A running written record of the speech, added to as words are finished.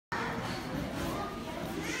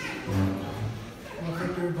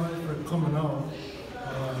everybody for coming out.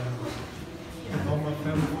 Thank all my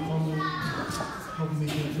family for coming, helping me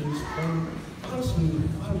get to this point. Honestly,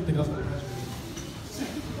 I don't think I was going to graduate.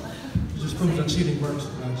 It just proves that cheating works.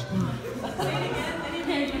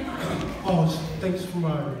 Oh, thanks for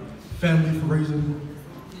my family for raising me.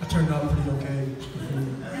 I turned out pretty okay.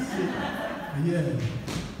 But yeah.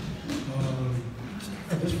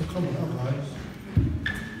 Thanks for coming out, guys.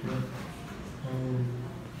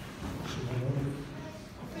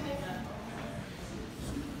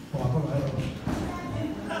 Oh, I thought I had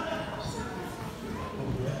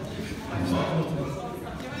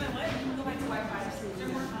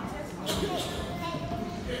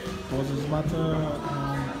Moses is about to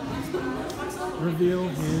reveal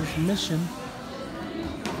his mission,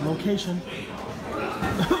 location.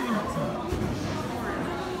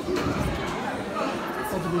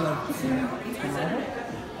 Supposed to be like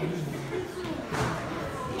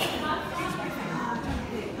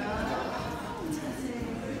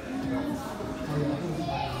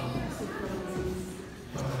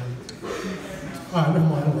Alright, never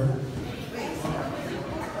mind, don't worry.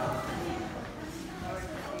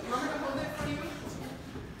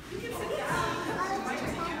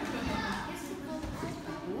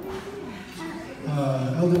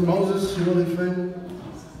 Elder Moses, you know the thing?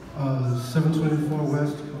 724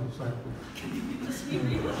 West. Oh, sorry.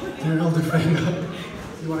 Dear Elder Fang,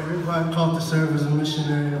 you are hereby called to serve as a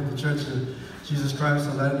missionary of the Church of Jesus Christ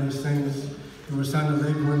of Latter-day Saints. You were assigned to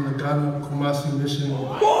labor in the Ghana Kumasi Mission.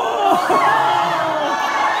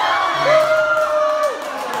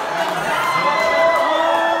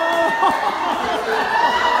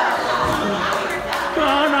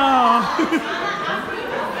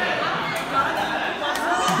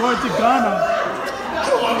 Going to Ghana.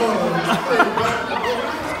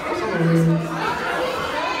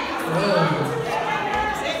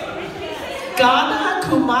 Ghana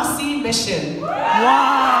Kumasi Mission. Wow.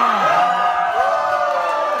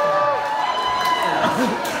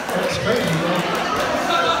 That's crazy, man.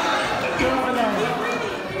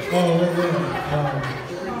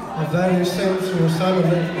 Of Latter-day Saints who were assigned to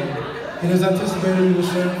labor. It is anticipated you will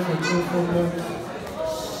serve for 24 months.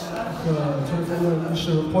 You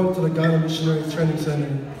should report to the Ghana Missionary Training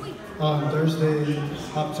Center on Thursday,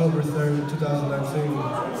 October 3rd, 2019.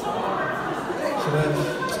 So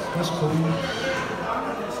that's cool.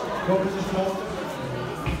 What was this called?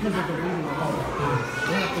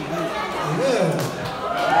 Yeah.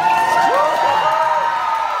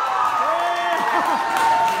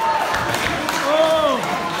 Oh!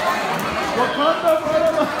 Wakanda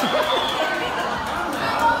forever!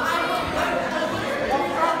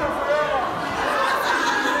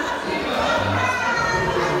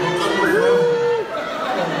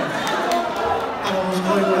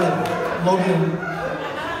 Logan.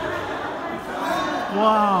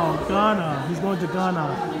 Wow, Ghana. He's going to Ghana.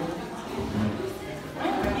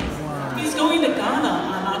 Wow. He's going to Ghana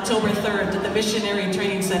on October 3rd to the Missionary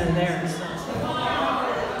Training Center there. So.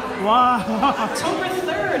 Wow. October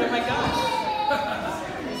 3rd, oh my gosh.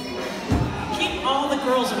 Keep all the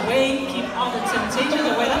girls away, keep all the temptations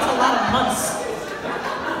away. That's a lot of months.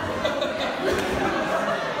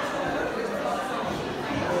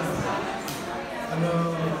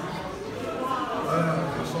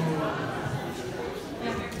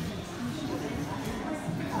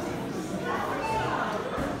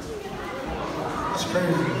 Crazy.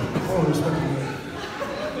 I don't respect it.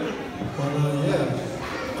 But yeah,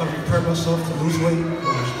 I've prepared myself to lose weight.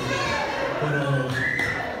 But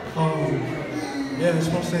yeah, it's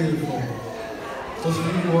what I say for those of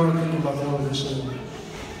you who are thinking about going on a mission,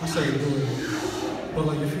 I say do it. But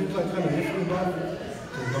like if you're like kind of iffy about it,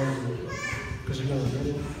 then don't do it. Because you're gonna regret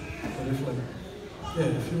it. But if like, yeah,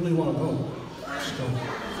 if you really want to go, just go.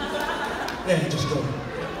 Yeah, just go.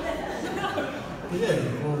 But yeah, I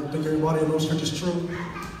think everybody knows Church is true.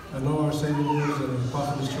 I know our Savior is and the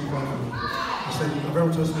prophet is true prophet. I say, I bear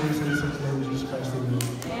with us in the